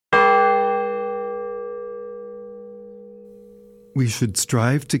We should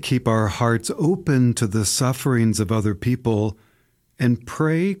strive to keep our hearts open to the sufferings of other people and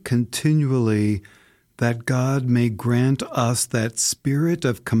pray continually that God may grant us that spirit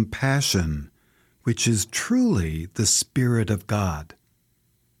of compassion, which is truly the Spirit of God.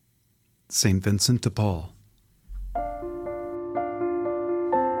 St. Vincent de Paul.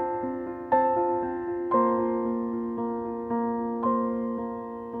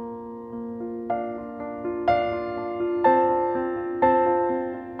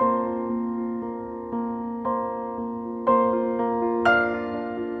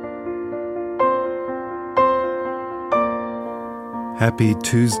 Happy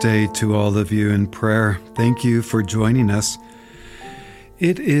Tuesday to all of you in prayer. Thank you for joining us.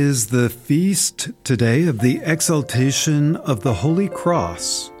 It is the feast today of the Exaltation of the Holy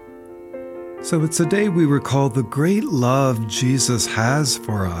Cross. So it's a day we recall the great love Jesus has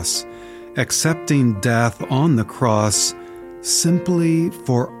for us, accepting death on the cross simply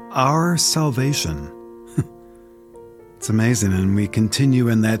for our salvation. It's amazing, and we continue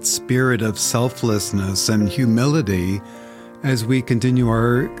in that spirit of selflessness and humility as we continue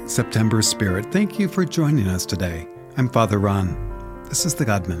our September spirit. Thank you for joining us today. I'm Father Ron. This is the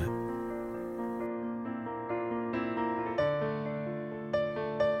God Minute.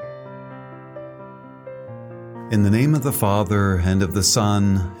 In the name of the Father, and of the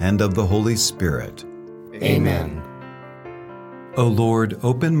Son, and of the Holy Spirit. Amen. O Lord,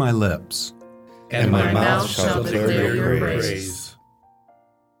 open my lips, and my mouth shall declare your praise.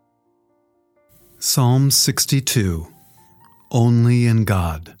 Psalm 62. Only in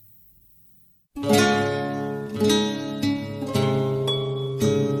God.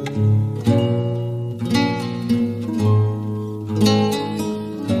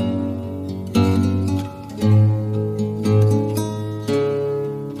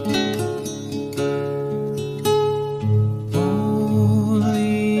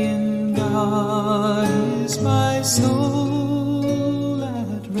 Only in God is my soul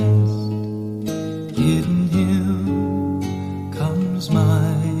at rest. In Him comes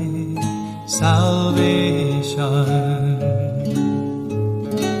my salvation.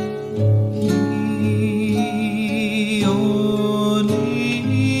 He only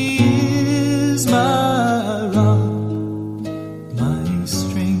is my rock, my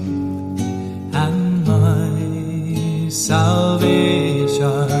strength, and my salvation.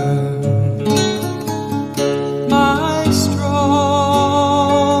 My stronghold,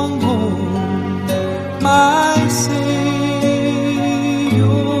 my Savior,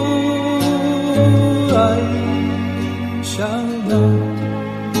 I shall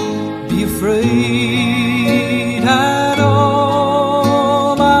not be afraid at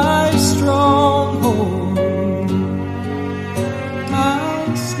all. My stronghold,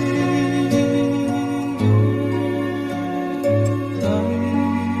 my Savior, I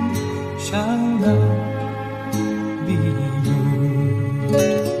shall not be moved.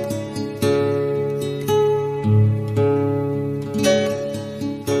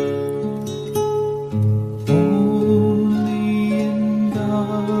 Only in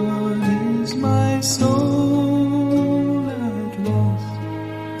God is my soul at rest.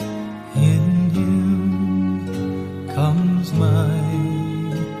 In Him comes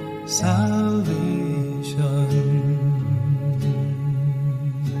my salvation.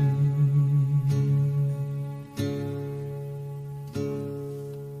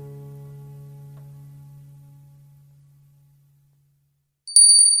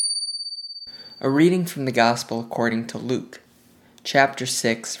 A reading from the Gospel according to Luke, chapter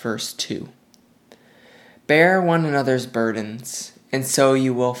 6, verse 2. Bear one another's burdens, and so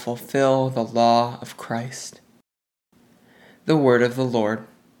you will fulfill the law of Christ. The word of the Lord.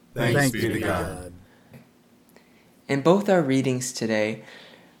 Thanks be to God. In both our readings today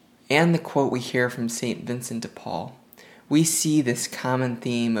and the quote we hear from St. Vincent de Paul, we see this common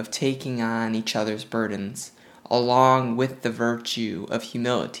theme of taking on each other's burdens, along with the virtue of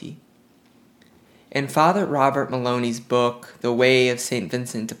humility. In Father Robert Maloney's book, The Way of St.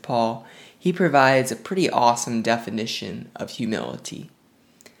 Vincent de Paul, he provides a pretty awesome definition of humility.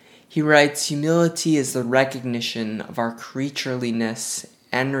 He writes, humility is the recognition of our creatureliness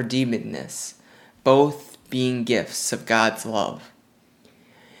and redeemedness, both being gifts of God's love.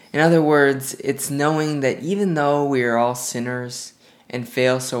 In other words, it's knowing that even though we are all sinners and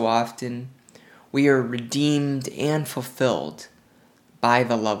fail so often, we are redeemed and fulfilled by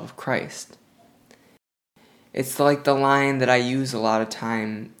the love of Christ. It's like the line that I use a lot of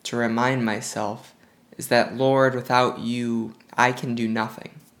time to remind myself is that, Lord, without you, I can do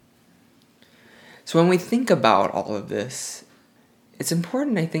nothing. So when we think about all of this, it's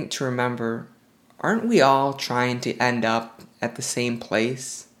important, I think, to remember, aren't we all trying to end up at the same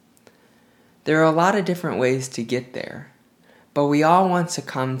place? There are a lot of different ways to get there, but we all want to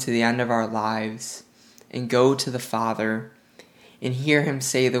come to the end of our lives and go to the Father and hear him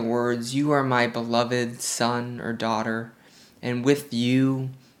say the words, "You are my beloved son or daughter, and with you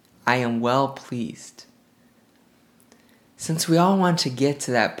I am well pleased." Since we all want to get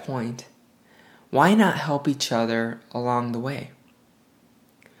to that point, why not help each other along the way?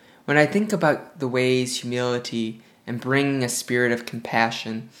 When I think about the ways humility and bringing a spirit of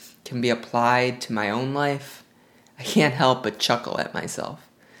compassion can be applied to my own life, I can't help but chuckle at myself.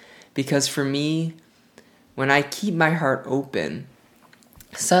 Because for me, when I keep my heart open,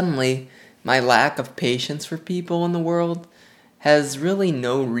 suddenly my lack of patience for people in the world has really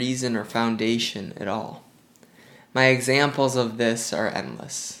no reason or foundation at all. My examples of this are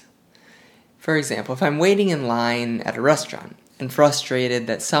endless. For example, if I'm waiting in line at a restaurant and frustrated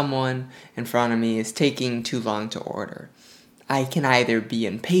that someone in front of me is taking too long to order, I can either be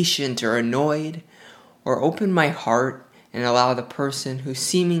impatient or annoyed, or open my heart and allow the person who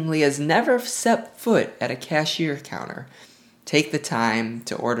seemingly has never set foot at a cashier counter take the time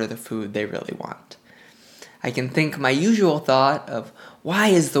to order the food they really want. I can think my usual thought of, why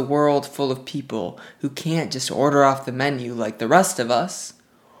is the world full of people who can't just order off the menu like the rest of us?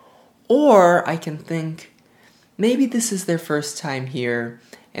 Or I can think, maybe this is their first time here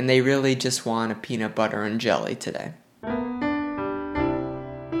and they really just want a peanut butter and jelly today.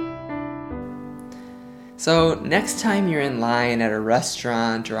 So next time you're in line at a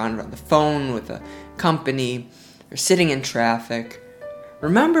restaurant or on the phone with a company or sitting in traffic,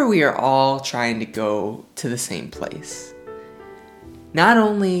 remember we are all trying to go to the same place. Not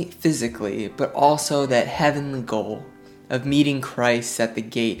only physically, but also that heavenly goal of meeting Christ at the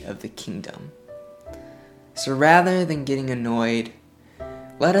gate of the kingdom. So rather than getting annoyed,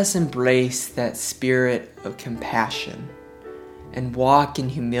 let us embrace that spirit of compassion and walk in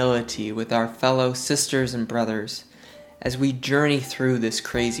humility with our fellow sisters and brothers as we journey through this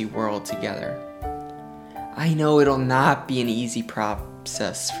crazy world together. I know it'll not be an easy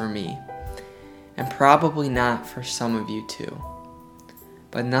process for me, and probably not for some of you too.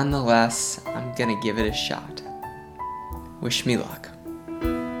 But nonetheless, I'm gonna give it a shot. Wish me luck.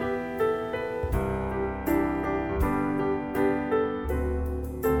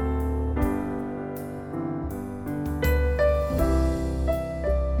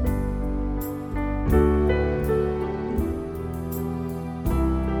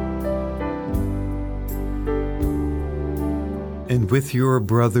 And with your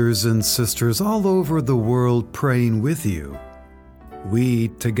brothers and sisters all over the world praying with you, we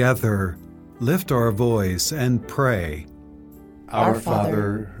together lift our voice and pray. Our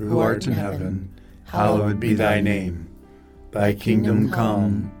Father, who art in heaven, hallowed be thy name. Thy kingdom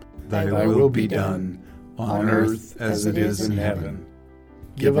come, thy will be done, on earth as it is in heaven.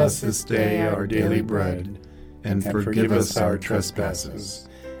 Give us this day our daily bread, and forgive us our trespasses,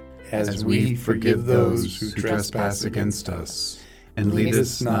 as we forgive those who trespass against us. And lead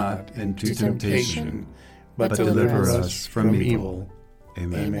us not into temptation, but deliver us from evil.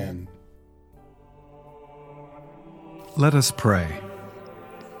 Amen. Let us pray.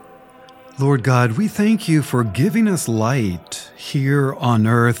 Lord God, we thank you for giving us light here on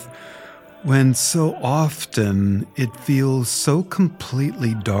earth when so often it feels so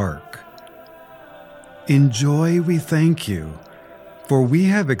completely dark. In joy, we thank you, for we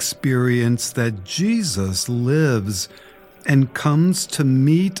have experienced that Jesus lives and comes to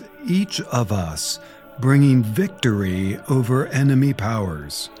meet each of us, bringing victory over enemy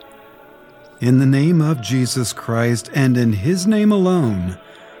powers. In the name of Jesus Christ and in his name alone,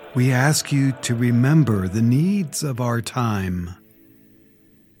 we ask you to remember the needs of our time.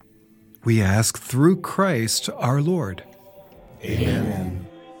 We ask through Christ our Lord. Amen.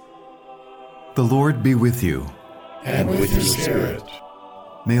 The Lord be with you. And with your spirit.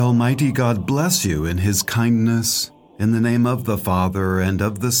 May Almighty God bless you in his kindness, in the name of the Father, and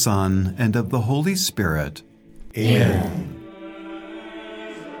of the Son, and of the Holy Spirit. Amen.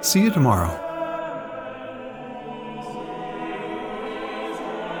 See you tomorrow.